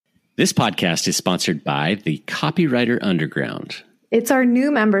This podcast is sponsored by the Copywriter Underground. It's our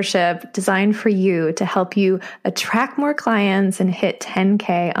new membership designed for you to help you attract more clients and hit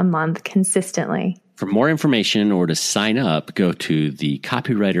 10K a month consistently. For more information or to sign up, go to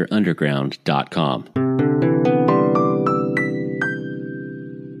thecopywriterunderground.com.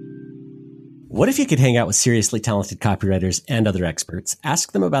 What if you could hang out with seriously talented copywriters and other experts,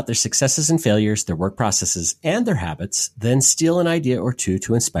 ask them about their successes and failures, their work processes, and their habits, then steal an idea or two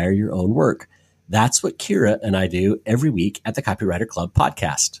to inspire your own work? That's what Kira and I do every week at the Copywriter Club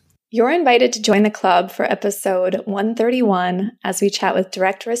podcast. You're invited to join the club for episode 131 as we chat with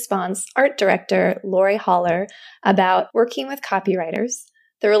direct response art director Lori Haller about working with copywriters,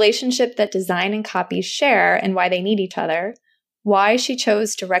 the relationship that design and copy share and why they need each other, why she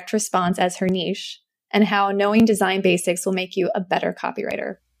chose direct response as her niche, and how knowing design basics will make you a better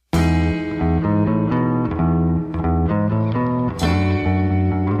copywriter.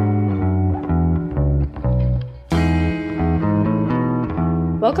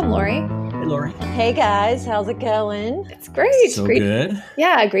 Welcome, Lori. Hey, Lori. Hey, guys. How's it going? It's great. So great. good.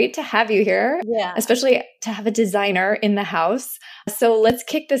 Yeah, great to have you here. Yeah. Especially to have a designer in the house. So let's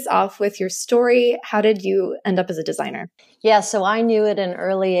kick this off with your story. How did you end up as a designer? Yeah, so I knew at an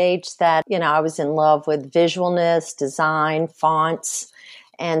early age that, I was in love with visualness, design, fonts.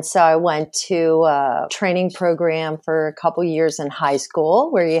 And so I went to a training program for a couple years in high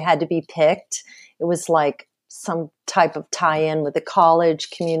school where you had to be picked. It was like some type of tie-in with a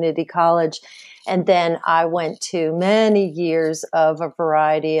college, community college. And then I went to many years of a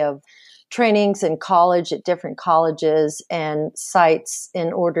variety of trainings in college at different colleges and sites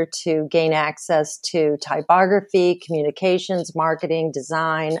in order to gain access to typography, communications, marketing,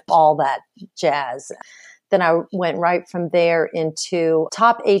 design, all that jazz. Then I went right from there into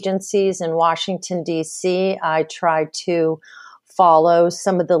top agencies in Washington, D.C. I tried to follow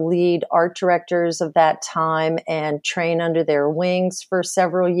some of the lead art directors of that time and train under their wings for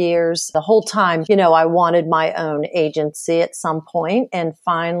several years. The whole time, I wanted my own agency at some point. And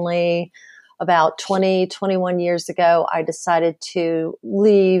finally, about 21 years ago, I decided to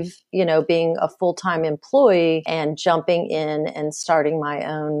leave, being a full-time employee and jumping in and starting my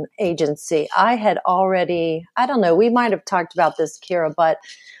own agency. I had already, we might have talked about this, Kira, but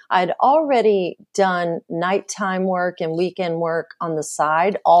I'd already done nighttime work and weekend work on the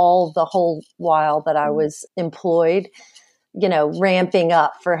side all the whole while that I was employed, ramping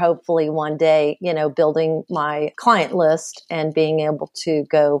up for hopefully one day, building my client list and being able to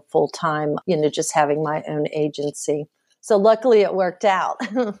go full time, just having my own agency. So luckily it worked out.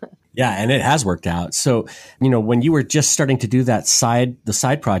 Yeah, and it has worked out. So, when you were just starting to do the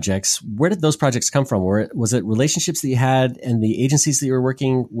side projects, where did those projects come from? Was it relationships that you had and the agencies that you were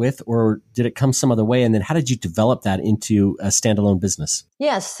working with, or did it come some other way? And then how did you develop that into a standalone business?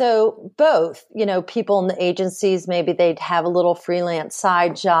 Yeah, so both, people in the agencies, maybe they'd have a little freelance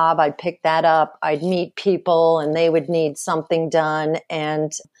side job. I'd pick that up. I'd meet people and they would need something done.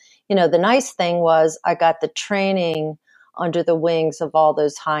 And, the nice thing was I got the training under the wings of all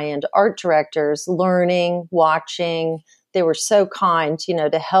those high-end art directors, learning, watching. They were so kind,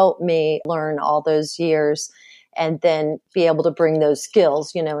 to help me learn all those years and then be able to bring those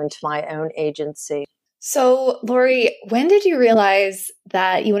skills, into my own agency. So, Lori, when did you realize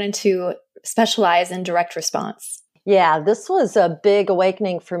that you wanted to specialize in direct response? Yeah, this was a big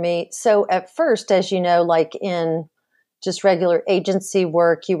awakening for me. So at first, as you know, like in just regular agency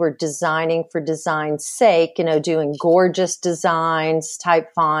work, you were designing for design's sake, doing gorgeous designs, type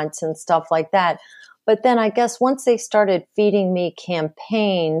fonts and stuff like that. But then I guess once they started feeding me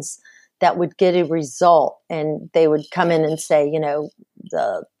campaigns that would get a result and they would come in and say,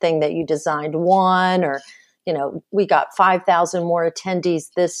 the thing that you designed won, or, we got 5,000 more attendees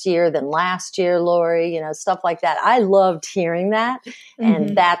this year than last year, Lori, stuff like that. I loved hearing that. Mm-hmm.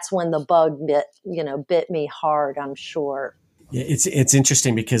 And that's when the bug bit me hard, I'm sure. Yeah, it's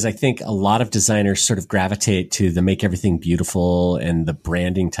interesting because I think a lot of designers sort of gravitate to the make everything beautiful and the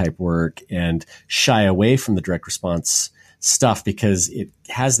branding type work and shy away from the direct response stuff because it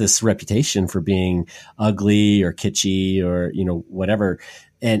has this reputation for being ugly or kitschy or, whatever.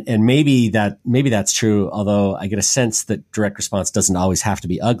 And maybe that's true. Although I get a sense that direct response doesn't always have to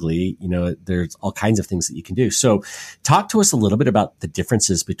be ugly. There's all kinds of things that you can do. So talk to us a little bit about the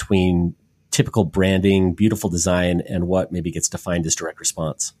differences between typical branding, beautiful design, and what maybe gets defined as direct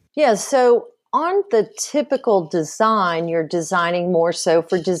response. Yeah. So on the typical design, you're designing more so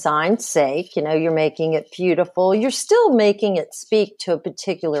for design's sake. You're making it beautiful. You're still making it speak to a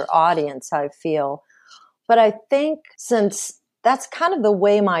particular audience, I feel. But I think since that's kind of the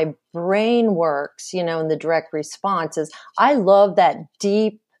way my brain works, in the direct response is I love that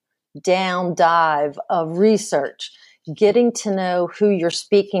deep down dive of research, getting to know who you're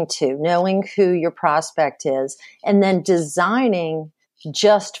speaking to, knowing who your prospect is, and then designing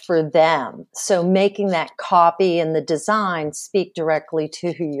just for them. So making that copy and the design speak directly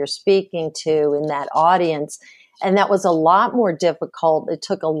to who you're speaking to in that audience. And that was a lot more difficult. It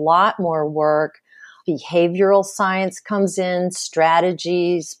took a lot more work. Behavioral science comes in,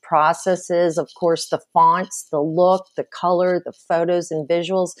 strategies, processes, of course, the fonts, the look, the color, the photos and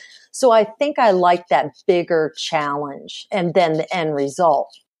visuals. So I think I like that bigger challenge and then the end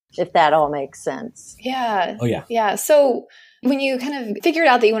result, if that all makes sense. Yeah. Oh, yeah. Yeah. So when you kind of figured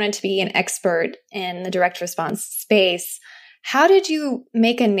out that you wanted to be an expert in the direct response space, how did you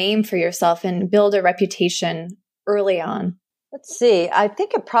make a name for yourself and build a reputation early on? Let's see. I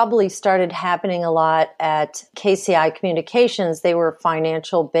think it probably started happening a lot at KCI Communications. They were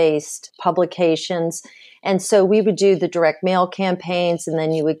financial-based publications. And so we would do the direct mail campaigns, and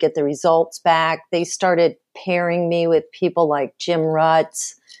then you would get the results back. They started pairing me with people like Jim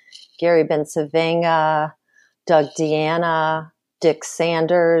Rutz, Gary Bencivenga, Doug Deanna, Dick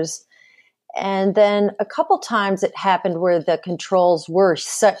Sanders. And then a couple times it happened where the controls were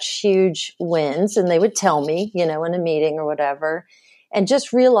such huge wins, and they would tell me, in a meeting or whatever, and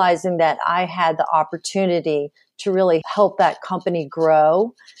just realizing that I had the opportunity to really help that company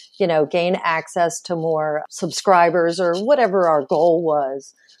grow, gain access to more subscribers or whatever our goal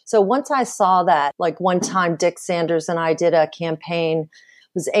was. So once I saw that, like one time Dick Sanders and I did a campaign, it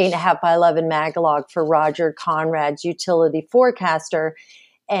was 8.5 by 11 magalog for Roger Conrad's utility forecaster.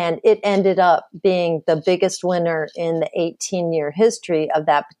 And it ended up being the biggest winner in the 18-year history of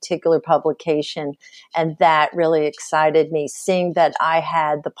that particular publication. And that really excited me, seeing that I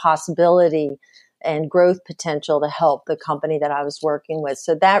had the possibility and growth potential to help the company that I was working with.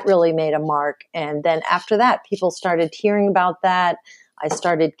 So that really made a mark. And then after that, people started hearing about that. I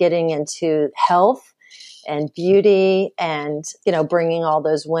started getting into health and beauty and, bringing all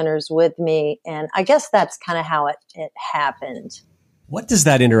those winners with me. And I guess that's kind of how it happened. What does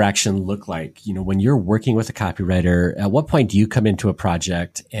that interaction look like? When you're working with a copywriter, at what point do you come into a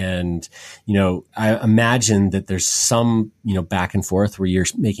project? And, I imagine that there's some, back and forth where you're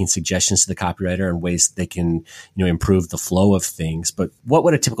making suggestions to the copywriter and ways that they can, improve the flow of things. But what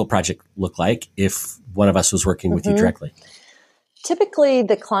would a typical project look like if one of us was working with you directly? Typically,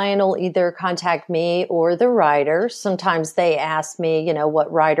 the client will either contact me or the writer. Sometimes they ask me,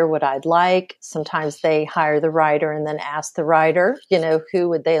 what writer would I like? Sometimes they hire the writer and then ask the writer, who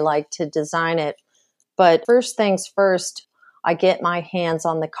would they like to design it? But first things first, I get my hands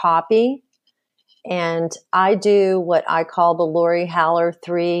on the copy and I do what I call the Lori Haller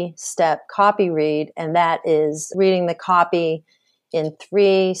 3-step copy read. And that is reading the copy in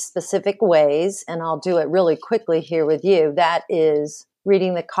 3 specific ways, and I'll do it really quickly here with you. That is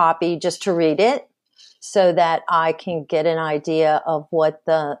reading the copy just to read it so that I can get an idea of what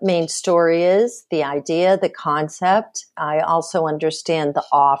the main story is, the idea, the concept. I also understand the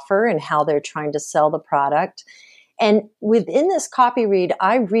offer and how they're trying to sell the product. And within this copy read,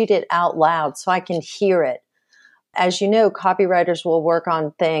 I read it out loud so I can hear it. As you know, copywriters will work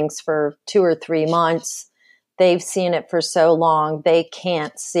on things for 2 or 3 months. They've seen it for so long, they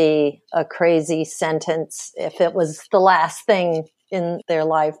can't see a crazy sentence if it was the last thing in their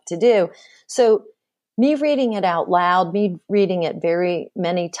life to do. So me reading it out loud, me reading it very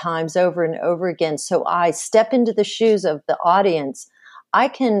many times over and over again, so I step into the shoes of the audience, I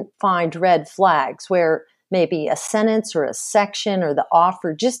can find red flags where maybe a sentence or a section or the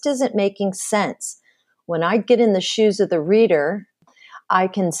offer just isn't making sense. When I get in the shoes of the reader, I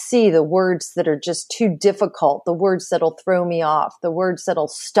can see the words that are just too difficult, the words that'll throw me off, the words that'll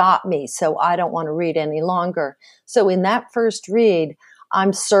stop me so I don't want to read any longer. So in that first read,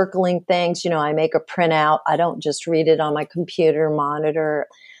 I'm circling things, I make a printout. I don't just read it on my computer monitor.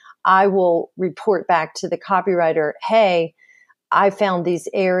 I will report back to the copywriter, hey, I found these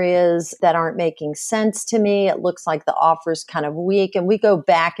areas that aren't making sense to me. It looks like the offer's kind of weak. And we go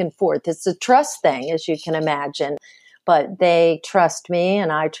back and forth. It's a trust thing, as you can imagine. But they trust me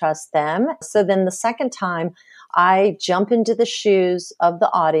and I trust them. So then the second time, I jump into the shoes of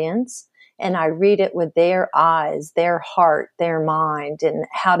the audience and I read it with their eyes, their heart, their mind, and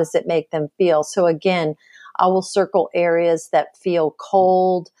how does it make them feel? So again, I will circle areas that feel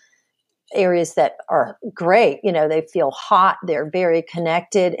cold, areas that are great. They feel hot. They're very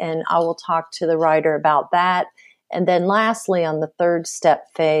connected. And I will talk to the writer about that. And then lastly, on the 3rd step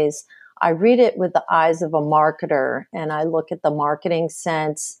phase, I read it with the eyes of a marketer and I look at the marketing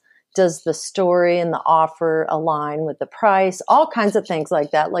sense. Does the story and the offer align with the price? All kinds of things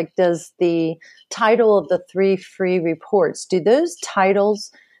like that. Like, does the title of the 3 free reports, do those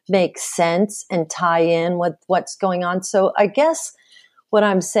titles make sense and tie in with what's going on. So I guess what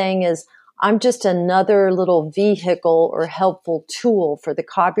I'm saying is I'm just another little vehicle or helpful tool for the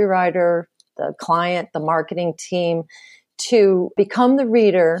copywriter, the client, the marketing team to become the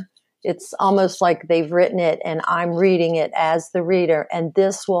reader. It's almost like they've written it and I'm reading it as the reader. And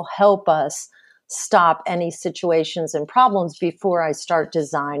this will help us stop any situations and problems before I start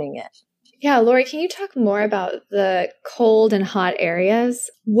designing it. Yeah, Lori, can you talk more about the cold and hot areas?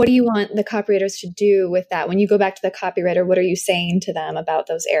 What do you want the copywriters to do with that? When you go back to the copywriter, what are you saying to them about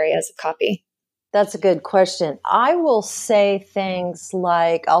those areas of copy? That's a good question. I will say things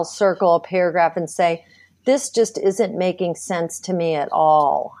like, I'll circle a paragraph and say, this just isn't making sense to me at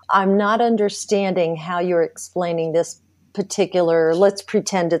all. I'm not understanding how you're explaining this particular, let's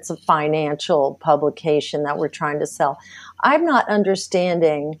pretend it's a financial publication that we're trying to sell. I'm not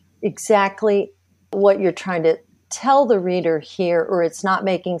understanding exactly what you're trying to tell the reader here, or it's not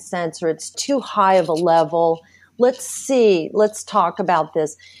making sense, or it's too high of a level. Let's talk about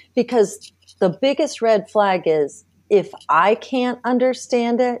this. Because the biggest red flag is if I can't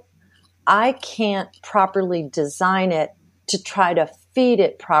understand it, I can't properly design it to try to feed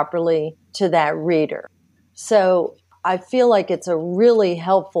it properly to that reader. So I feel like it's a really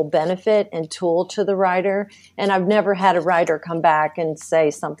helpful benefit and tool to the writer. And I've never had a writer come back and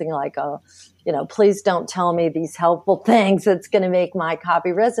say something like, please don't tell me these helpful things that's going to make my copy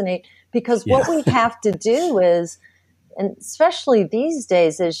resonate. Because what we have to do is, and especially these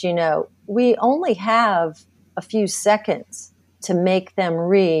days, as you know, we only have a few seconds to make them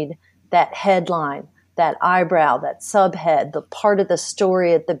read that headline, that eyebrow, that subhead, the part of the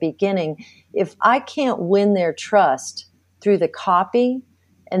story at the beginning. If I can't win their trust through the copy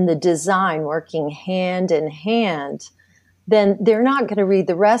and the design working hand in hand, then they're not going to read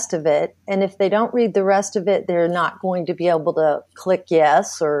the rest of it. And if they don't read the rest of it, they're not going to be able to click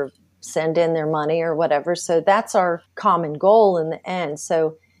yes or send in their money or whatever. So that's our common goal in the end.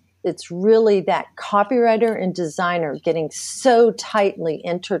 So it's really that copywriter and designer getting so tightly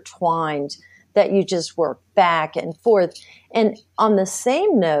intertwined that you just work back and forth. And on the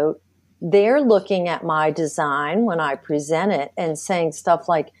same note, they're looking at my design when I present it and saying stuff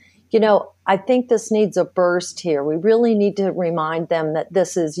like, I think this needs a burst here. We really need to remind them that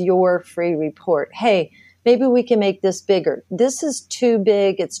this is your free report. Hey, maybe we can make this bigger. This is too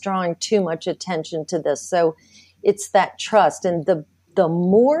big. It's drawing too much attention to this. So it's that trust. And the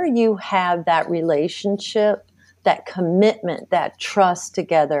more you have that relationship, that commitment, that trust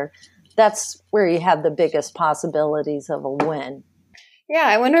together, that's where you have the biggest possibilities of a win. Yeah,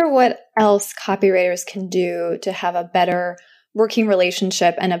 I wonder what else copywriters can do to have a better working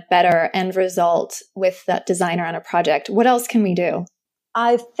relationship and a better end result with that designer on a project. What else can we do?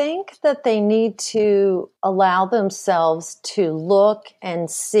 I think that they need to allow themselves to look and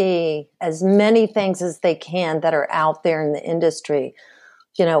see as many things as they can that are out there in the industry,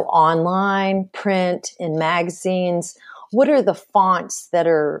 online, print, in magazines. What are the fonts that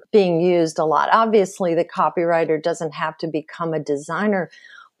are being used a lot? Obviously, the copywriter doesn't have to become a designer.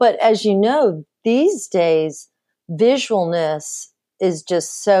 But as you know, these days, visualness is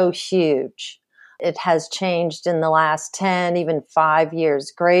just so huge. It has changed in the last 10, even 5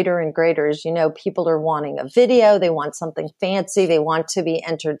 years, greater and greater. As you know, people are wanting a video. They want something fancy. They want to be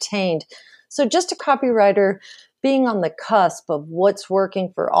entertained. So just a copywriter being on the cusp of what's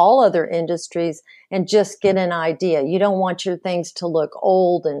working for all other industries and just get an idea. You don't want your things to look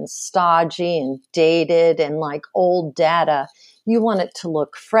old and stodgy and dated and like old data. You want it to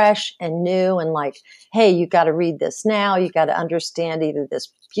look fresh and new and like, hey, you got to read this now. You got to understand either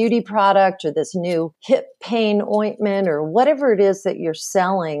this beauty product or this new hip pain ointment or whatever it is that you're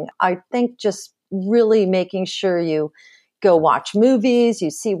selling. I think just really making sure you go watch movies, you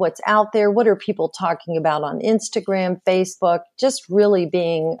see what's out there. What are people talking about on Instagram, Facebook? Just really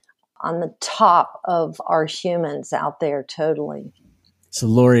being on the top of our humans out there totally. So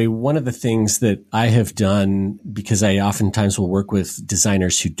Lori, one of the things that I have done, because I oftentimes will work with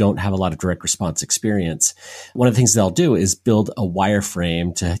designers who don't have a lot of direct response experience, one of the things that I'll do is build a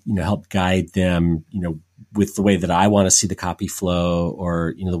wireframe to, help guide them, with the way that I want to see the copy flow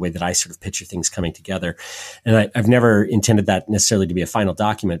or, the way that I sort of picture things coming together. And I've never intended that necessarily to be a final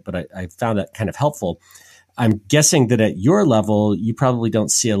document, but I found that kind of helpful. I'm guessing that at your level, you probably don't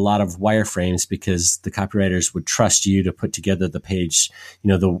see a lot of wireframes because the copywriters would trust you to put together the page,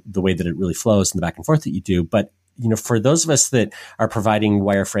 the way that it really flows and the back and forth that you do. But, for those of us that are providing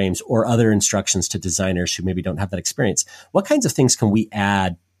wireframes or other instructions to designers who maybe don't have that experience, what kinds of things can we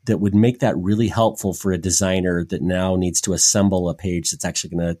add that would make that really helpful for a designer that now needs to assemble a page that's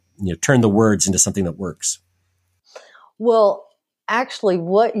actually going to, turn the words into something that works? Well, Actually,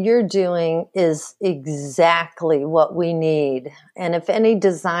 what you're doing is exactly what we need. And if any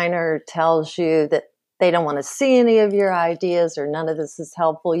designer tells you that they don't want to see any of your ideas or none of this is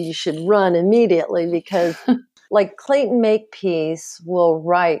helpful, you should run immediately, because like Clayton Makepeace will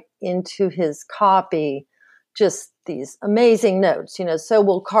write into his copy just these amazing notes. So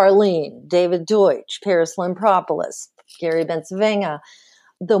will Carlene, David Deutsch, Paris Lampropoulos, Gary Bencivenga.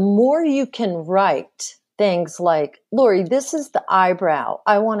 The more you can write things like, Lori, this is the eyebrow.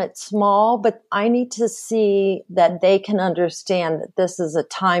 I want it small, but I need to see that they can understand that this is a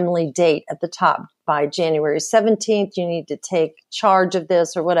timely date at the top. By January 17th, you need to take charge of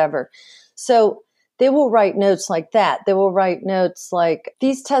this or whatever. So they will write notes like that. They will write notes like,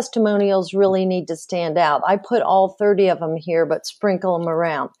 these testimonials really need to stand out. I put all 30 of them here, but sprinkle them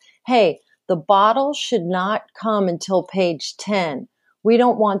around. Hey, the bottle should not come until page 10. We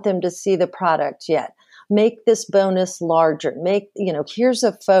don't want them to see the product yet. Make this bonus larger. Here's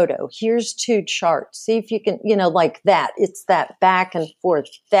a photo. Here's 2 charts. See if you can, like that. It's that back and forth.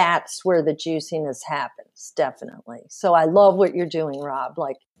 That's where the juiciness happens. Definitely. So I love what you're doing, Rob.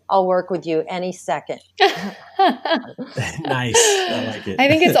 Like, I'll work with you any second. Nice. I like it. I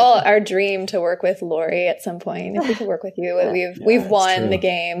think it's all our dream to work with Lori at some point. If we could work with you, we've won the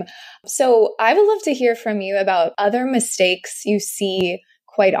game. So I would love to hear from you about other mistakes you see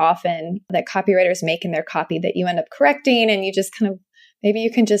quite often that copywriters make in their copy that you end up correcting, and you just maybe you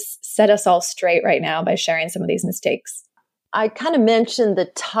can just set us all straight right now by sharing some of these mistakes. I kind of mentioned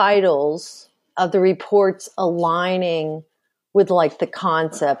the titles of the reports aligning with like the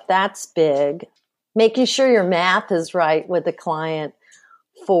concept. That's big. Making sure your math is right with the client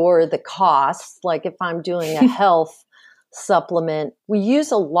for the costs. Like if I'm doing a health supplement, we use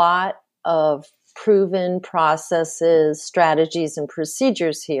a lot of proven processes, strategies, and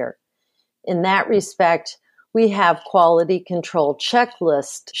procedures here. In that respect, we have quality control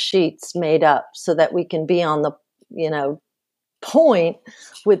checklist sheets made up so that we can be on the, point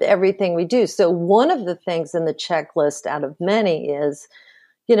with everything we do. So one of the things in the checklist out of many is,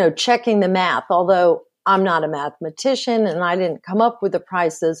 checking the math. Although I'm not a mathematician and I didn't come up with the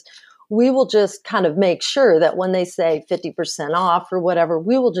prices, we will just kind of make sure that when they say 50% off or whatever,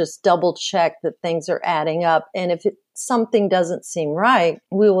 we will just double check that things are adding up. And if something doesn't seem right,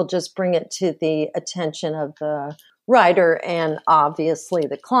 we will just bring it to the attention of the writer and obviously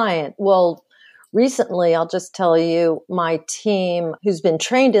the client. Well, recently, I'll just tell you, my team who's been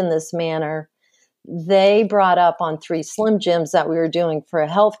trained in this manner, they brought up on 3 Slim Jims that we were doing for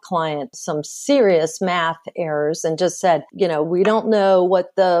a health client some serious math errors and just said, we don't know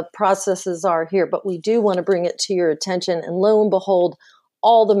what the processes are here, but we do want to bring it to your attention. And lo and behold,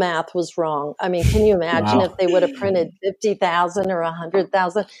 all the math was wrong. I mean, can you imagine if they would have printed 50,000 or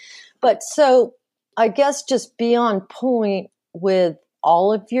 100,000? But so I guess just be on point with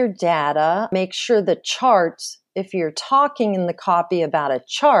all of your data. Make sure the charts, if you're talking in the copy about a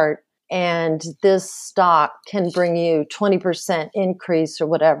chart, and this stock can bring you 20% increase or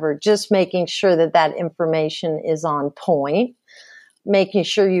whatever, just making sure that that information is on point, making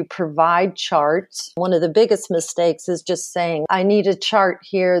sure you provide charts. One of the biggest mistakes is just saying, I need a chart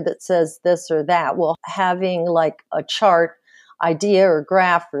here that says this or that. Well, having like a chart idea or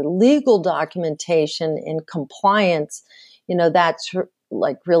graph or legal documentation in compliance, that's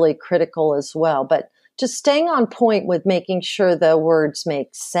like really critical as well. But just staying on point with making sure the words make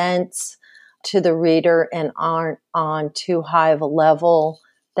sense to the reader and aren't on too high of a level,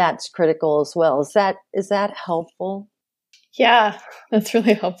 that's critical as well. Is that helpful? Yeah, that's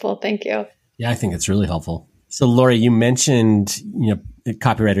really helpful. Thank you. Yeah, I think it's really helpful. So Lori, you mentioned,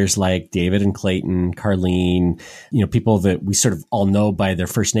 copywriters like David and Clayton, Carlene, people that we sort of all know by their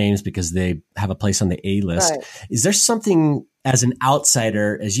first names because they have a place on the A list. Right. Is there something, as an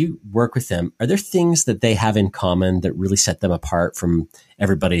outsider, as you work with them, are there things that they have in common that really set them apart from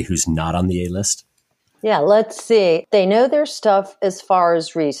everybody who's not on the A list? Yeah, let's see. They know their stuff as far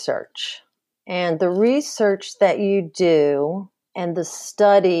as research. And the research that you do and the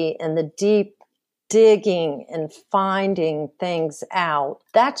study and the deep digging and finding things out,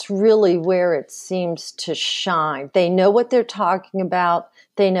 that's really where it seems to shine. They know what they're talking about.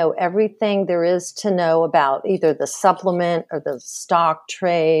 They know everything there is to know about either the supplement or the stock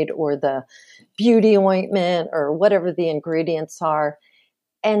trade or the beauty ointment or whatever the ingredients are.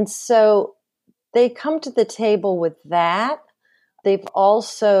 And so they come to the table with that. They've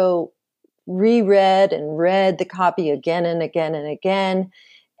also reread and read the copy again and again and again.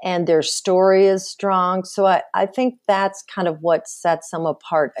 And their story is strong. So I think that's kind of what sets them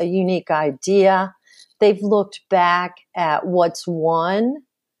apart, a unique idea. They've looked back at what's won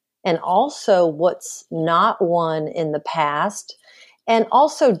and also what's not won in the past. And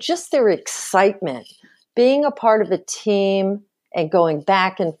also just their excitement, being a part of a team and going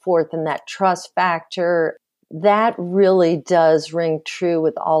back and forth, and that trust factor, that really does ring true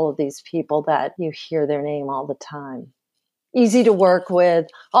with all of these people that you hear their name all the time. Easy to work with.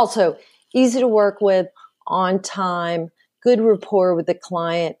 Also, easy to work with, on time, good rapport with the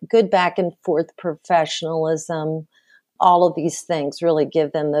client, good back and forth professionalism. All of these things really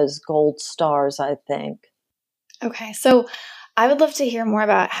give them those gold stars, I think. Okay. So I would love to hear more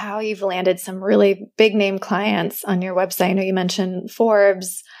about how you've landed some really big name clients on your website. I know you mentioned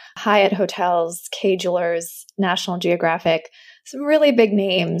Forbes, Hyatt Hotels, Kay Jewelers, National Geographic, some really big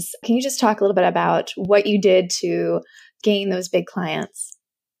names. Can you just talk a little bit about what you did to gain those big clients?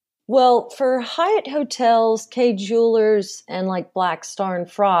 Well, for Hyatt Hotels, Kay Jewelers, and like Black Star and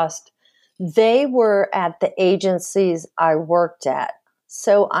Frost, they were at the agencies I worked at.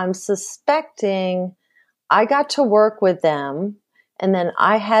 So I'm suspecting I got to work with them, and then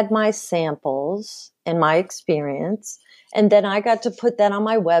I had my samples and my experience, and then I got to put that on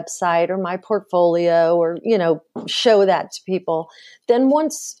my website or my portfolio or, show that to people. Then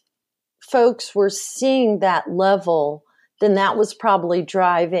once folks were seeing that level, then that was probably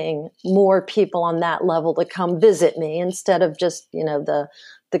driving more people on that level to come visit me instead of just,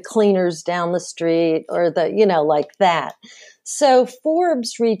 the cleaners down the street or like that. So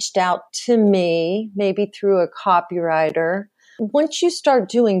Forbes reached out to me, maybe through a copywriter. Once you start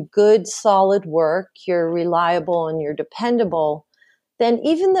doing good, solid work, you're reliable and you're dependable, then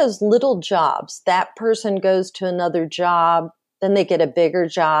even those little jobs, that person goes to another job, then they get a bigger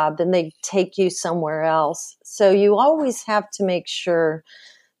job, then they take you somewhere else. So you always have to make sure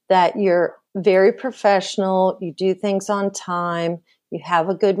that you're very professional, you do things on time, you have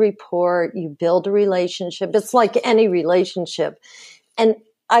a good report, you build a relationship. It's like any relationship. And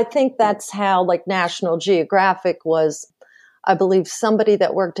I think that's how like National Geographic was, I believe somebody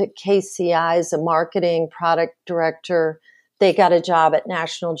that worked at KCI as a marketing product director, they got a job at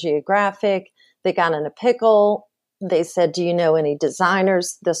National Geographic. They got in a pickle. They said, do you know any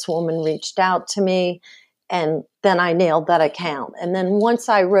designers? This woman reached out to me, and then I nailed that account. And then once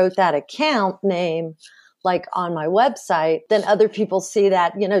I wrote that account name, like on my website, then other people see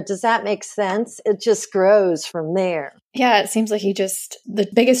that, does that make sense? It just grows from there. Yeah, it seems like the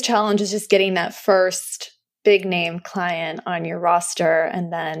biggest challenge is just getting that first big name client on your roster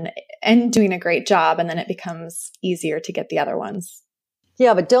and doing a great job. And then it becomes easier to get the other ones.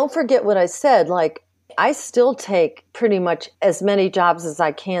 Yeah, but don't forget what I said. Like, I still take pretty much as many jobs as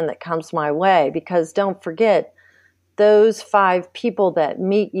I can that comes my way, because don't forget, those 5 people that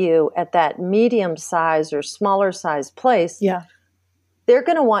meet you at that medium size or smaller size place, yeah, they're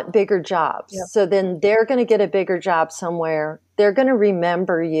going to want bigger jobs. Yep. So then they're going to get a bigger job somewhere. They're going to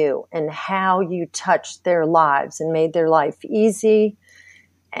remember you and how you touched their lives and made their life easy,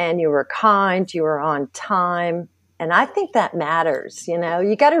 and you were kind, you were on time. And I think that matters.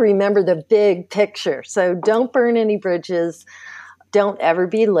 You got to remember the big picture. So don't burn any bridges. Don't ever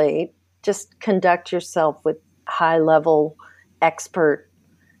be late. Just conduct yourself with high level expert,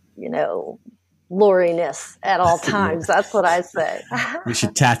 Lori-ness at all times. That's what I say. We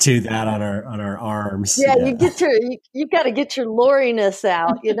should tattoo that on our arms. Yeah. You got to get your Lori-ness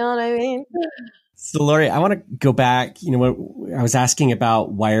out. You know what I mean? So, Lori, I want to go back. What I was asking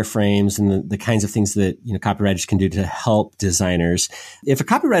about wireframes and the kinds of things that copywriters can do to help designers. If a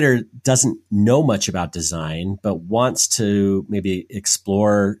copywriter doesn't know much about design but wants to maybe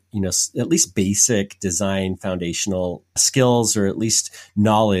explore, at least basic design foundational skills or at least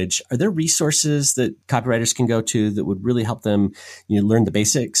knowledge, are there resources that copywriters can go to that would really help them, learn the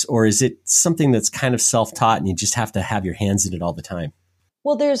basics, or is it something that's kind of self-taught and you just have to have your hands in it all the time?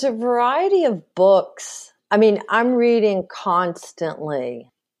 Well, there's a variety of books. I mean, I'm reading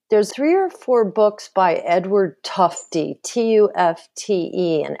constantly. There's 3 or 4 books by Edward Tufte,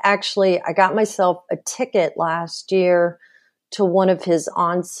 Tufte. And actually, I got myself a ticket last year to one of his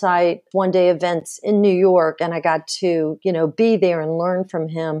on-site one-day events in New York. And I got to, be there and learn from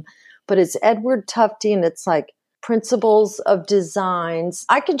him. But it's Edward Tufte, and it's like Principles of Designs.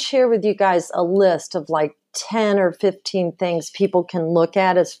 I can share with you guys a list of like 10 or 15 things people can look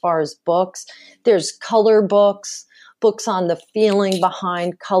at as far as books. There's color books on the feeling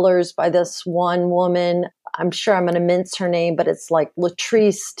behind colors by this one woman. I'm sure I'm going to mince her name, but it's like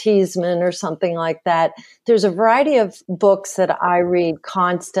Latrice Teasman or something like that. There's a variety of books that I read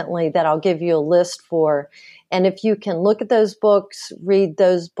constantly that I'll give you a list for. And if you can look at those books, read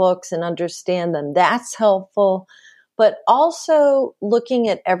those books and understand them, that's helpful. But also looking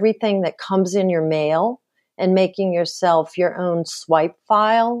at everything that comes in your mail and making yourself your own swipe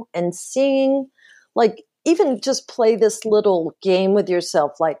file and seeing, like, even just play this little game with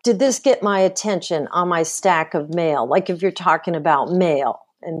yourself. Like, did this get my attention on my stack of mail? Like if you're talking about mail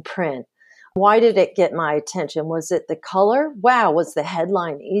and print, why did it get my attention? Was it the color? Wow. Was the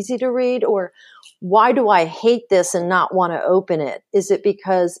headline easy to read? Or why do I hate this and not want to open it? Is it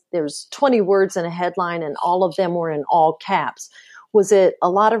because there's 20 words in a headline and all of them were in all caps? Was it a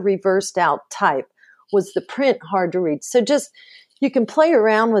lot of reversed out type? Was the print hard to read? So just, you can play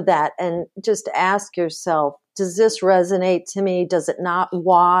around with that and just ask yourself, does this resonate to me? Does it not?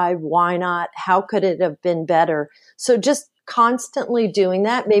 Why? Why not? How could it have been better? So just constantly doing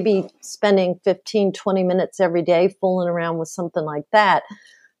that, maybe spending 15, 20 minutes every day fooling around with something like that,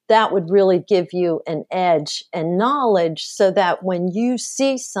 that would really give you an edge and knowledge so that when you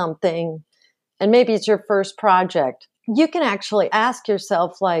see something, and maybe it's your first project, you can actually ask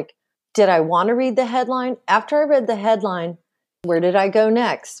yourself, like, did I want to read the headline? After I read the headline, where did I go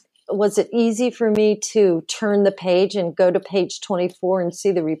next? Was it easy for me to turn the page and go to page 24 and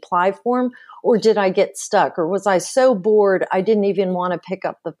see the reply form? Or did I get stuck? Or was I so bored I didn't even want to pick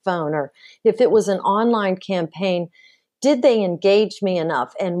up the phone? Or if it was an online campaign, did they engage me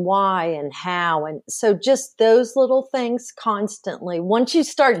enough, and why and how? And so just those little things constantly. Once you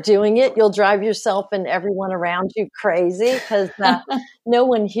start doing it, you'll drive yourself and everyone around you crazy because no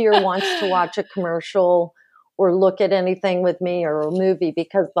one here wants to watch a commercial or look at anything with me or a movie,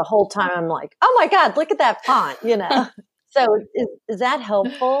 because the whole time I'm like, oh my God, look at that font, So is that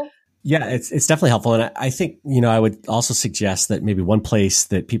helpful? Yeah, it's definitely helpful. And I think, I would also suggest that maybe one place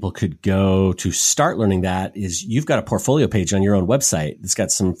that people could go to start learning that is you've got a portfolio page on your own website. It's got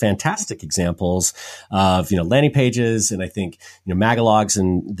some fantastic examples of, landing pages. And I think, magalogs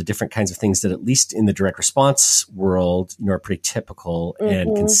and the different kinds of things that, at least in the direct response world, are pretty typical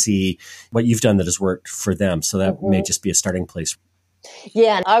and can see what you've done that has worked for them. So that may just be a starting place.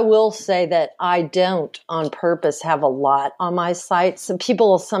 Yeah, and I will say that I don't on purpose have a lot on my site. So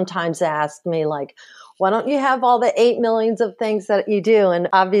people will sometimes ask me, like, why don't you have all the 8 millions of things that you do? And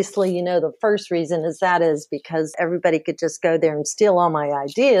obviously, the first reason is because everybody could just go there and steal all my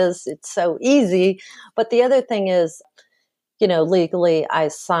ideas. It's so easy. But the other thing is, legally, I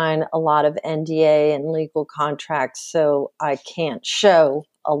sign a lot of NDA and legal contracts, so I can't show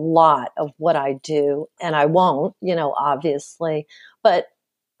a lot of what I do, and I won't, obviously. But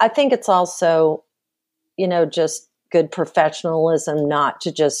I think it's also, just good professionalism not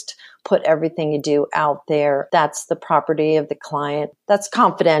to just put everything you do out there. That's the property of the client. That's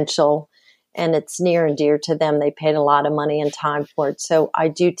confidential, and it's near and dear to them. They paid a lot of money and time for it. So I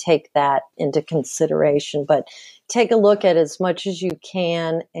do take that into consideration, but take a look at as much as you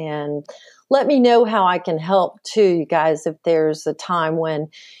can and let me know how I can help too, you guys, if there's a time when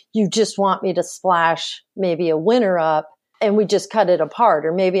you just want me to splash maybe a winner up and we just cut it apart.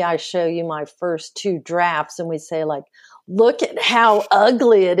 Or maybe I show you my first 2 drafts and we say, like, look at how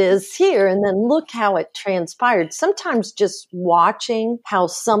ugly it is here. And then look how it transpired. Sometimes just watching how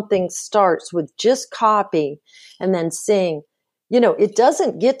something starts with just copy and then seeing, it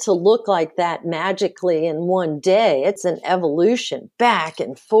doesn't get to look like that magically in one day. It's an evolution back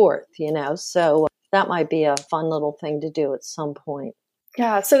and forth, so that might be a fun little thing to do at some point.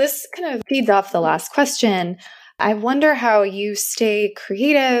 Yeah. So this kind of feeds off the last question. I wonder how you stay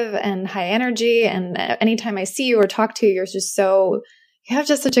creative and high energy. And anytime I see you or talk to you, you have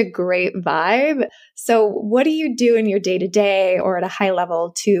just such a great vibe. So what do you do in your day-to-day or at a high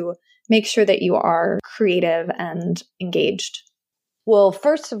level to make sure that you are creative and engaged? Well,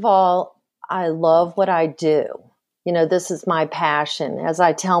 first of all, I love what I do. This is my passion. As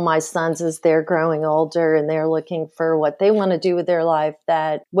I tell my sons as they're growing older and they're looking for what they want to do with their life,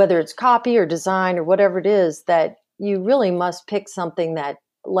 that whether it's copy or design or whatever it is, that you really must pick something that,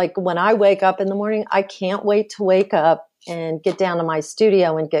 like when I wake up in the morning, I can't wait to wake up and get down to my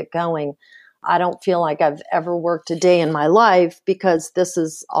studio and get going. I don't feel like I've ever worked a day in my life because this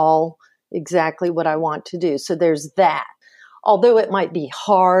is all exactly what I want to do. So there's that. Although it might be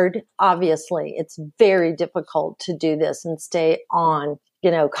hard, obviously, it's very difficult to do this and stay on,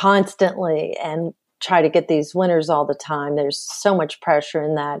 constantly and try to get these winners all the time. There's so much pressure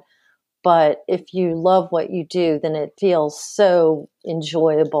in that. But if you love what you do, then it feels so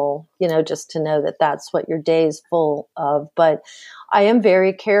enjoyable, just to know that that's what your day is full of. But I am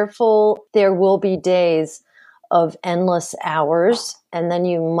very careful. There will be days of endless hours, and then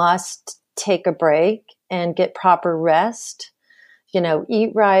you must take a break and get proper rest,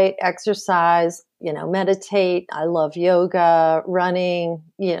 eat right, exercise, meditate. I love yoga, running.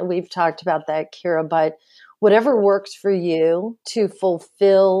 We've talked about that, Kira, but whatever works for you to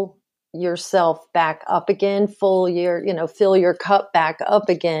fulfill yourself back up again, fill your cup back up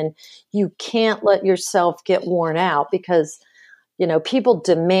again. You can't let yourself get worn out because, people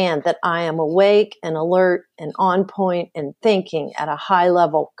demand that I am awake and alert and on point and thinking at a high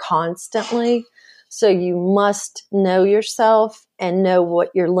level constantly. So you must know yourself and know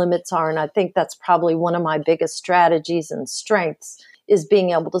what your limits are. And I think that's probably one of my biggest strategies and strengths is being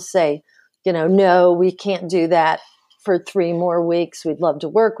able to say, no, we can't do that for 3 more weeks. We'd love to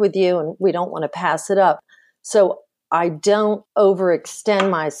work with you and we don't want to pass it up. So I don't overextend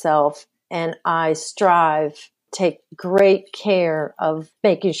myself and I take great care of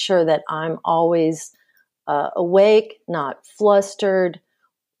making sure that I'm always awake, not flustered,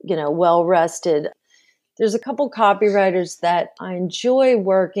 well rested. There's a couple copywriters that I enjoy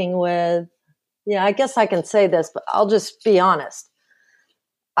working with. Yeah, I guess I can say this, but I'll just be honest.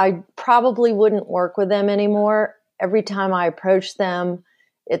 I probably wouldn't work with them anymore. Every time I approach them,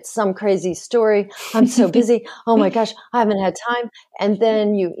 it's some crazy story. I'm so busy. Oh my gosh, I haven't had time. And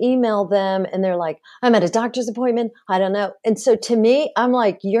then you email them and they're like, I'm at a doctor's appointment. I don't know. And so to me, I'm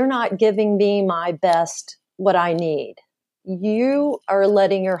like, you're not giving me my best, what I need. You are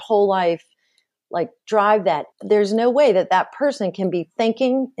letting your whole life drive that. There's no way that person can be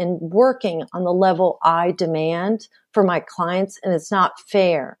thinking and working on the level I demand for my clients, and it's not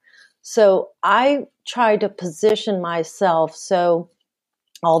fair. So I try to position myself so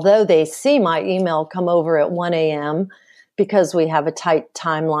although they see my email come over at 1 a.m. because we have a tight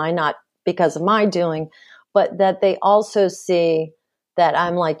timeline, not because of my doing, but that they also see that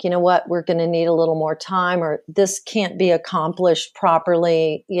I'm like, you know what, we're going to need a little more time, or this can't be accomplished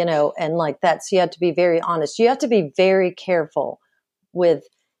properly, and like that. So you have to be very honest. You have to be very careful with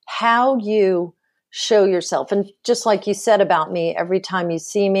how you show yourself. And just like you said about me, every time you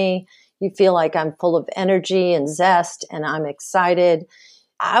see me, you feel like I'm full of energy and zest and I'm excited.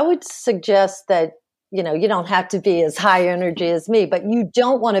 I would suggest that, you don't have to be as high energy as me, but you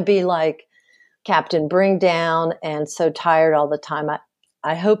don't want to be like Captain Bring Down and so tired all the time.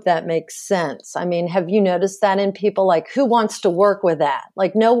 I hope that makes sense. I mean, have you noticed that in people? Like, who wants to work with that?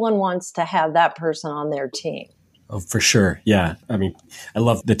 Like, no one wants to have that person on their team. Oh, for sure. Yeah. I mean, I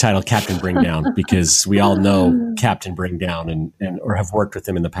love the title Captain Bring Down because we all know Captain Bring Down and or have worked with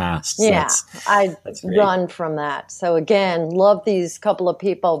him in the past. So yeah. I run from that. So again, love these couple of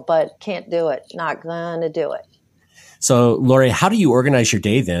people, but can't do it. Not going to do it. So Lori, how do you organize your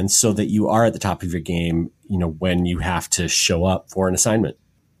day then so that you are at the top of your game, when you have to show up for an assignment?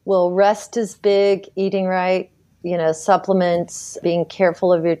 Well, rest is big, eating right, supplements, being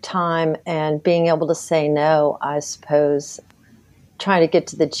careful of your time and being able to say no, I suppose. Trying to get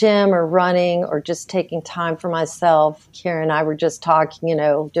to the gym or running or just taking time for myself. Karen and I were just talking,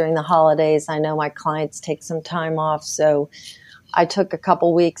 during the holidays, I know my clients take some time off. So I took a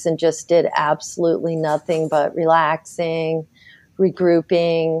couple weeks and just did absolutely nothing but relaxing,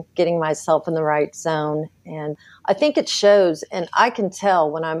 regrouping, getting myself in the right zone. And I think it shows, and I can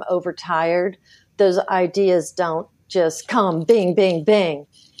tell when I'm overtired, those ideas don't just come bing, bing, bing,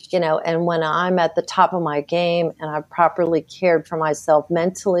 and when I'm at the top of my game and I've properly cared for myself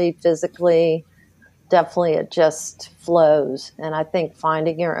mentally, physically, definitely it just flows. And I think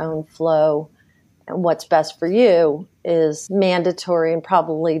finding your own flow and what's best for you is mandatory and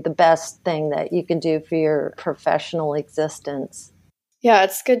probably the best thing that you can do for your professional existence. Yeah,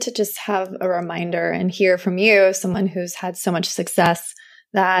 it's good to just have a reminder and hear from you, someone who's had so much success,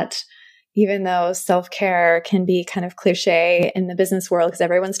 that even though self-care can be kind of cliche in the business world because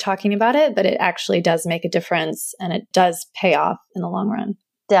everyone's talking about it, but it actually does make a difference and it does pay off in the long run.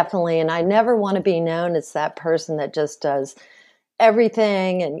 Definitely. And I never want to be known as that person that just does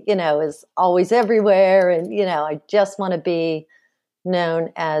everything and, is always everywhere. And, I just want to be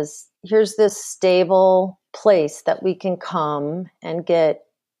known as here's this stable place that we can come and get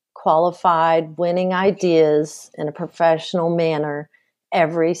qualified, winning ideas in a professional manner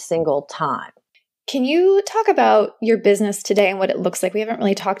every single time. Can you talk about your business today and what it looks like? We haven't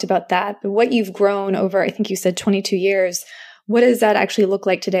really talked about that, but what you've grown over, I think you said 22 years. What does that actually look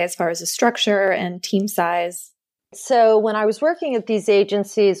like today as far as the structure and team size? So when I was working at these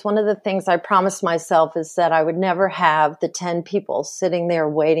agencies, one of the things I promised myself is that I would never have the 10 people sitting there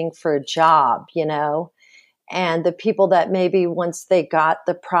waiting for a job, and the people that maybe once they got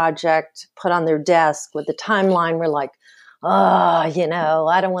the project put on their desk with the timeline were like, I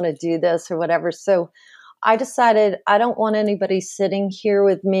don't want to do this or whatever. So I decided I don't want anybody sitting here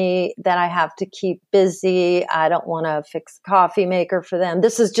with me that I have to keep busy. I don't want to fix a coffee maker for them.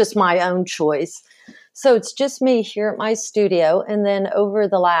 This is just my own choice. So it's just me here at my studio. And then over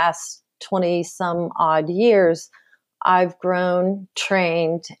the last 20 some odd years, I've grown,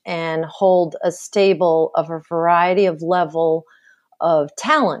 trained, and hold a stable of a variety of level of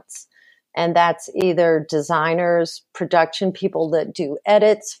talents. And that's either designers, production people that do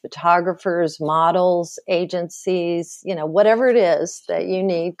edits, photographers, models, agencies, whatever it is that you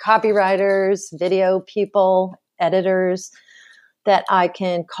need, copywriters, video people, editors, that I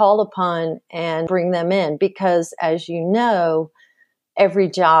can call upon and bring them in. Because as you know, every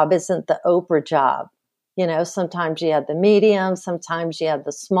job isn't the Oprah job. Sometimes you have the medium, sometimes you have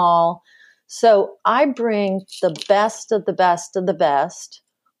the small. So I bring the best of the best of the best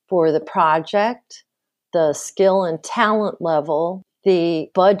for the project, the skill and talent level, the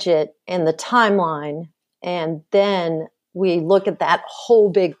budget and the timeline. And then we look at that whole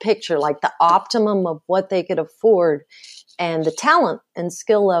big picture, like the optimum of what they could afford and the talent and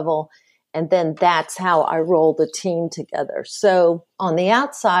skill level. And then that's how I roll the team together. So on the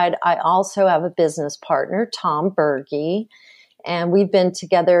outside, I also have a business partner, Tom Berge, and we've been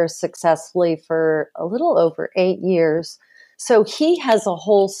together successfully for a little over 8 years. So he has a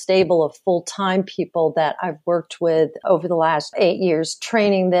whole stable of full-time people that I've worked with over the last 8 years,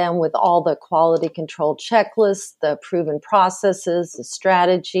 training them with all the quality control checklists, the proven processes, the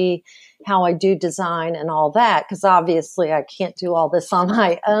strategy, how I do design and all that. Because obviously I can't do all this on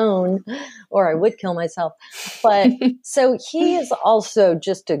my own or I would kill myself. But so he is also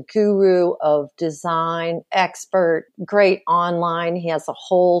just a guru of design, expert, great online. He has a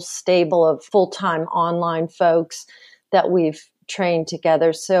whole stable of full-time online folks that we've trained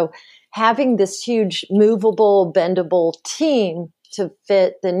together. So having this huge movable, bendable team to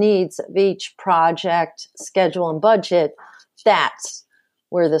fit the needs of each project, schedule, and budget, that's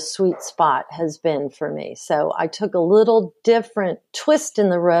where the sweet spot has been for me. So I took a little different twist in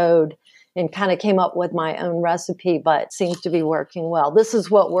the road and kind of came up with my own recipe, but it seems to be working well. This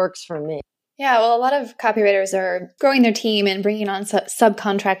is what works for me. Yeah, well, a lot of copywriters are growing their team and bringing on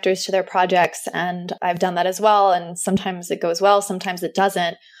subcontractors to their projects. And I've done that as well. And sometimes it goes well, sometimes it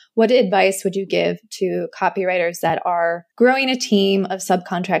doesn't. What advice would you give to copywriters that are growing a team of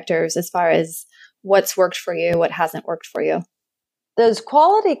subcontractors as far as what's worked for you, what hasn't worked for you? Those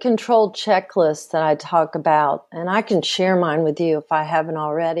quality control checklists that I talk about, and I can share mine with you if I haven't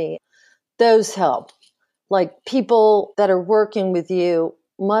already, those help. Like people that are working with you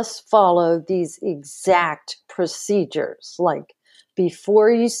must follow these exact procedures. Like before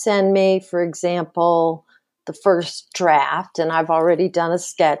you send me, for example, the first draft, and I've already done a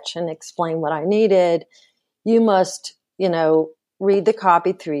sketch and explained what I needed, you must, read the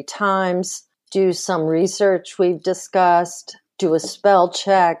copy 3 times, do some research we've discussed, do a spell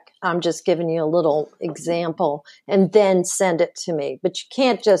check. I'm just giving you a little example, and then send it to me. But you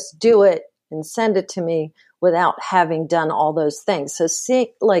can't just do it and send it to me without having done all those things. So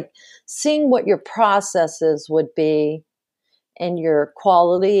seeing what your processes would be and your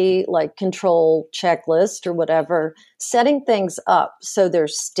quality control checklist or whatever, setting things up so they're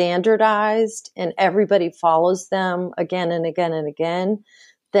standardized and everybody follows them again and again and again,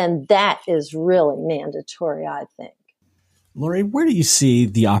 then that is really mandatory, I think. Lori, where do you see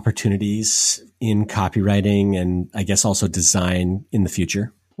the opportunities in copywriting and I guess also design in the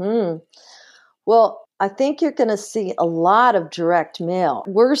future? Well, I think you're going to see a lot of direct mail.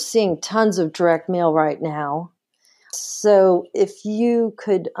 We're seeing tons of direct mail right now. So if you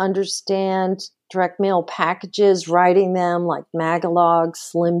could understand direct mail packages, writing them like Magalogs,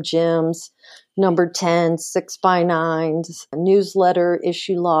 Slim Jims, number 10, 6x9s, newsletter,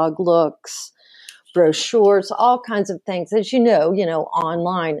 issue log looks, brochures, all kinds of things. As you know,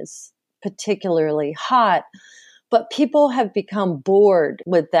 online is particularly hot, but people have become bored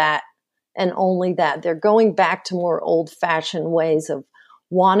with that. And only that. They're going back to more old-fashioned ways of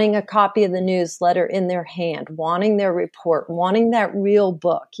wanting a copy of the newsletter in their hand, wanting their report, wanting that real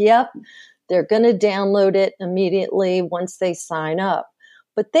book. Yep, they're going to download it immediately once they sign up.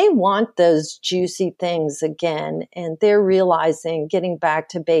 But they want those juicy things again, and they're realizing getting back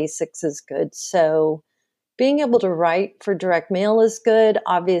to basics is good. So being able to write for direct mail is good.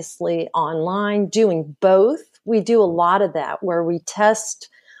 Obviously, online, doing both. We do a lot of that where we test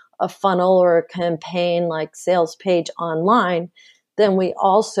a funnel or a campaign like sales page online, then we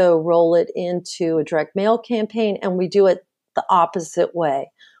also roll it into a direct mail campaign and we do it the opposite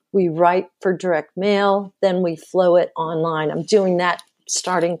way. We write for direct mail, then we flow it online. I'm doing that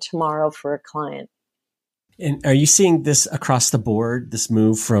starting tomorrow for a client. And are you seeing this across the board, this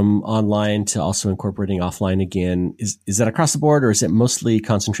move from online to also incorporating offline again? Is that across the board or is it mostly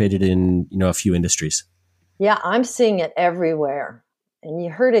concentrated in, a few industries? Yeah, I'm seeing it everywhere. And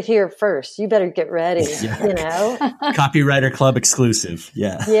you heard it here first. You better get ready, Yeah. you know? Copywriter Club exclusive.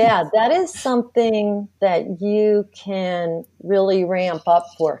 Yeah. Yeah, that is something that you can really ramp up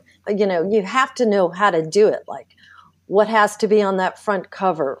for. You know, you have to know how to do it. Like, what has to be on that front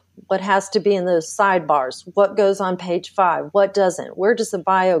cover? What has to be in those sidebars? What goes on page 5? What doesn't? Where does the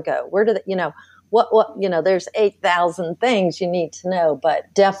bio go? Where do the, you know, there's 8,000 things you need to know,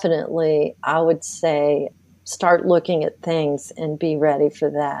 but definitely I would say start looking at things and be ready for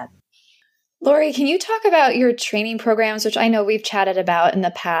that. Lori, can you talk about your training programs, which I know we've chatted about in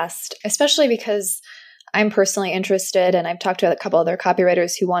the past, especially because I'm personally interested, and I've talked to a couple other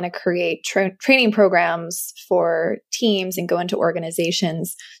copywriters who want to create training programs for teams and go into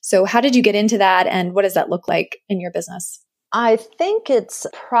organizations. So how did you get into that, and what does that look like in your business? I think it's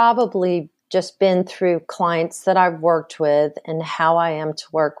probably just been through clients that I've worked with and how I am to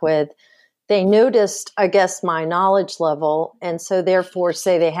work with. They noticed, I guess, my knowledge level, and so therefore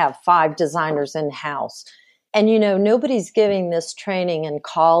say they have 5 designers in-house. And, you know, nobody's giving this training in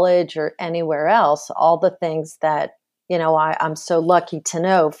college or anywhere else, all the things that, you know, I'm so lucky to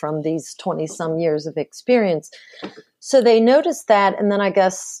know from these 20-some years of experience. So they noticed that, and then I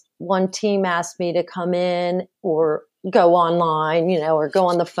guess one team asked me to come in or go online, you know, or go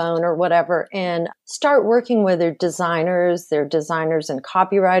on the phone or whatever, and start working with their designers and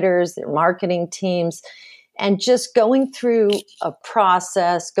copywriters, their marketing teams, and just going through a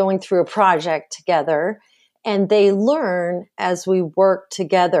process, going through a project together. And they learn as we work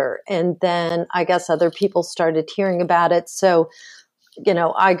together. And then I guess other people started hearing about it. So, you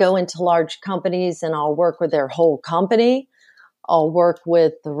know, I go into large companies and I'll work with their whole company. I'll work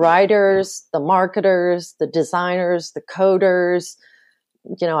with the writers, the marketers, the designers, the coders.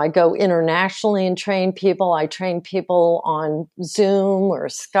 You know, I go internationally and train people. I train people on Zoom or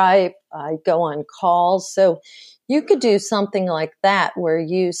Skype. I go on calls. So you could do something like that where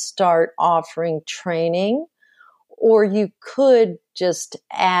you start offering training, or you could just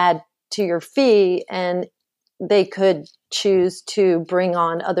add to your fee and they could choose to bring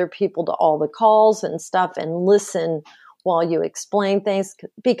on other people to all the calls and stuff and listen while you explain things,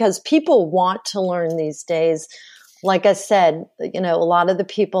 because people want to learn these days. Like I said, you know, a lot of the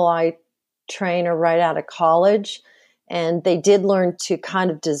people I train are right out of college, and they did learn to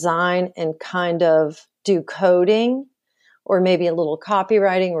kind of design and kind of do coding or maybe a little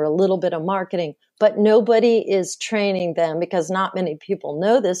copywriting or a little bit of marketing, but nobody is training them, because not many people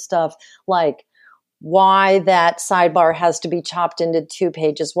know this stuff, like why that sidebar has to be chopped into 2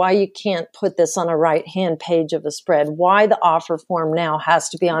 pages, why you can't put this on a right-hand page of a spread, why the offer form now has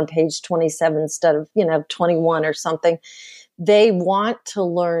to be on page 27 instead of, you know, 21 or something. They want to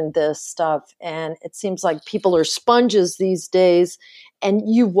learn this stuff. And it seems like people are sponges these days, and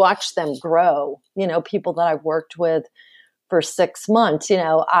you watch them grow. You know, people that I've worked with for 6 months, you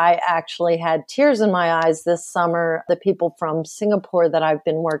know, I actually had tears in my eyes this summer. The people from Singapore that I've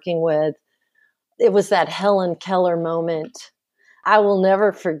been working with, it was that Helen Keller moment. I will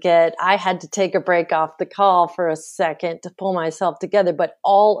never forget. I had to take a break off the call for a second to pull myself together, but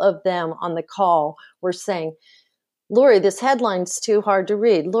all of them on the call were saying, Lori, this headline's too hard to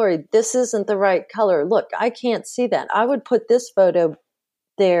read. Lori, this isn't the right color. Look, I can't see that. I would put this photo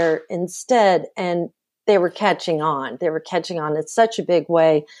there instead. And they were catching on. They were catching on in such a big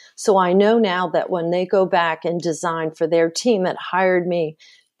way. So I know now that when they go back and design for their team that hired me,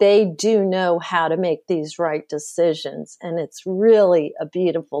 they do know how to make these right decisions. And it's really a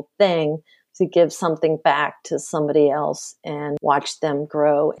beautiful thing to give something back to somebody else and watch them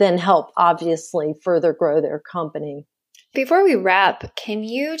grow, then help obviously further grow their company. Before we wrap, can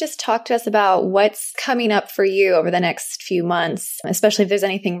you just talk to us about what's coming up for you over the next few months, especially if there's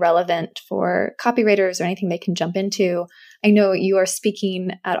anything relevant for copywriters or anything they can jump into? I know you are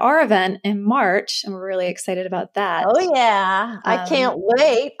speaking at our event in March, and we're really excited about that. Oh, yeah. I can't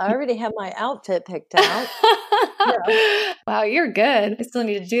wait. I already have my outfit picked out. Yeah. Wow, you're good. I still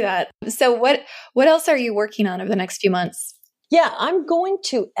need to do that. So what else are you working on over the next few months? Yeah, I'm going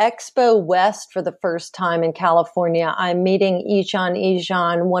to Expo West for the first time in California. I'm meeting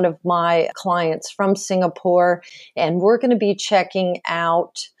Ijan, one of my clients from Singapore, and we're going to be checking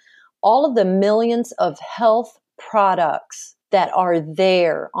out all of the millions of health products that are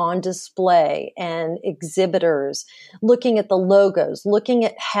there on display and exhibitors, looking at the logos, looking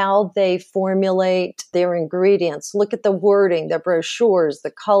at how they formulate their ingredients, look at the wording, the brochures,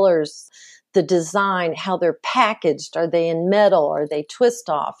 the colors, the design, how they're packaged. Are they in metal? Are they twist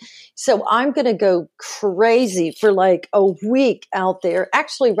off? So I'm going to go crazy for like a week out there,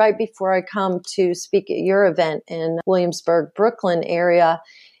 actually right before I come to speak at your event in Williamsburg, Brooklyn area.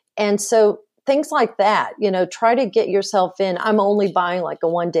 And so things like that, try to get yourself in. I'm only buying like a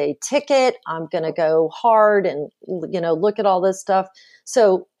 1-day ticket. I'm going to go hard and, look at all this stuff.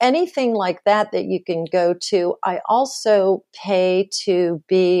 So anything like that you can go to. I also pay to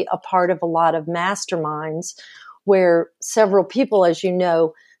be a part of a lot of masterminds where several people, as you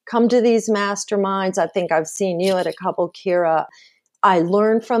know, come to these masterminds. I think I've seen you at a couple, Kira. I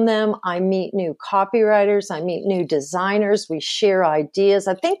learn from them. I meet new copywriters. I meet new designers. We share ideas.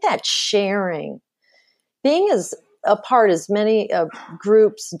 I think that sharing, being as a part as many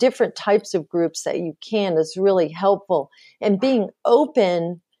groups, different types of groups that you can, is really helpful. And being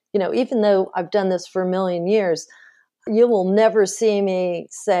open, even though I've done this for a million years, you will never see me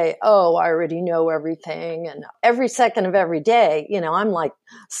say, oh, I already know everything. And every second of every day, I'm like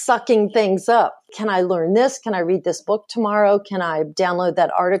sucking things up. Can I learn this? Can I read this book tomorrow? Can I download that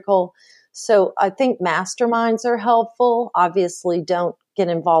article? So I think masterminds are helpful. Obviously, don't get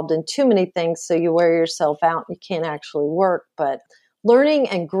involved in too many things so you wear yourself out and you can't actually work. But learning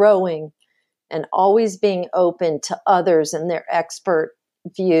and growing and always being open to others and their expert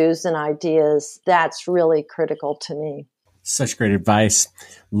views and ideas, that's really critical to me. Such great advice.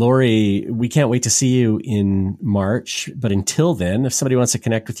 Lori, we can't wait to see you in March. But until then, if somebody wants to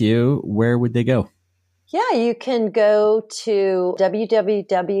connect with you, where would they go? Yeah, you can go to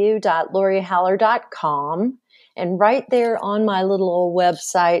www.lorihaller.com. And right there on my little old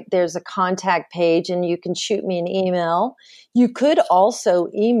website, there's a contact page and you can shoot me an email. You could also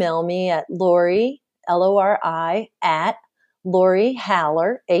email me at Lori, Lori, at Lori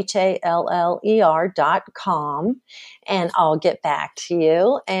Haller, HALLER.com, and I'll get back to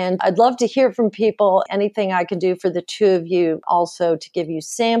you. And I'd love to hear from people, anything I can do for the two of you, also to give you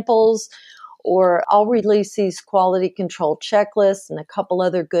samples, or I'll release these quality control checklists and a couple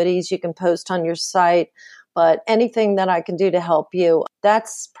other goodies you can post on your site. But anything that I can do to help you,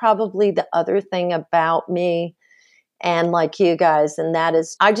 that's probably the other thing about me and like you guys. And that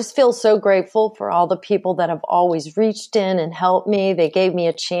is, I just feel so grateful for all the people that have always reached in and helped me. They gave me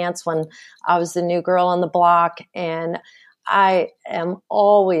a chance when I was the new girl on the block. And I am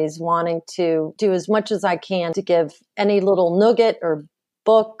always wanting to do as much as I can to give any little nugget or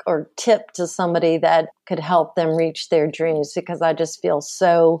book or tip to somebody that could help them reach their dreams, because I just feel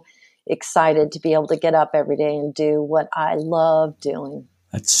so excited to be able to get up every day and do what I love doing.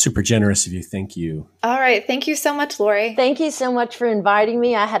 That's super generous of you. Thank you. All right. Thank you so much, Lori. Thank you so much for inviting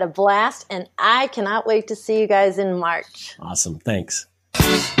me. I had a blast, and I cannot wait to see you guys in March. Awesome. Thanks.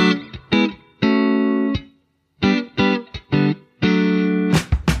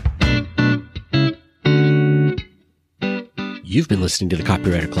 You've been listening to the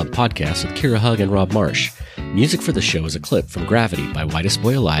Copywriter Club podcast with Kira Hug and Rob Marsh. Music for the show is a clip from Gravity by Whitest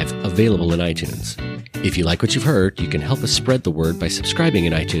Boy Alive, available in iTunes. If you like what you've heard, you can help us spread the word by subscribing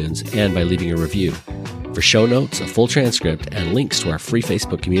in iTunes and by leaving a review. For show notes, a full transcript, and links to our free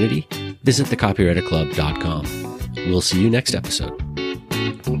Facebook community, visit thecopywriterclub.com. We'll see you next episode.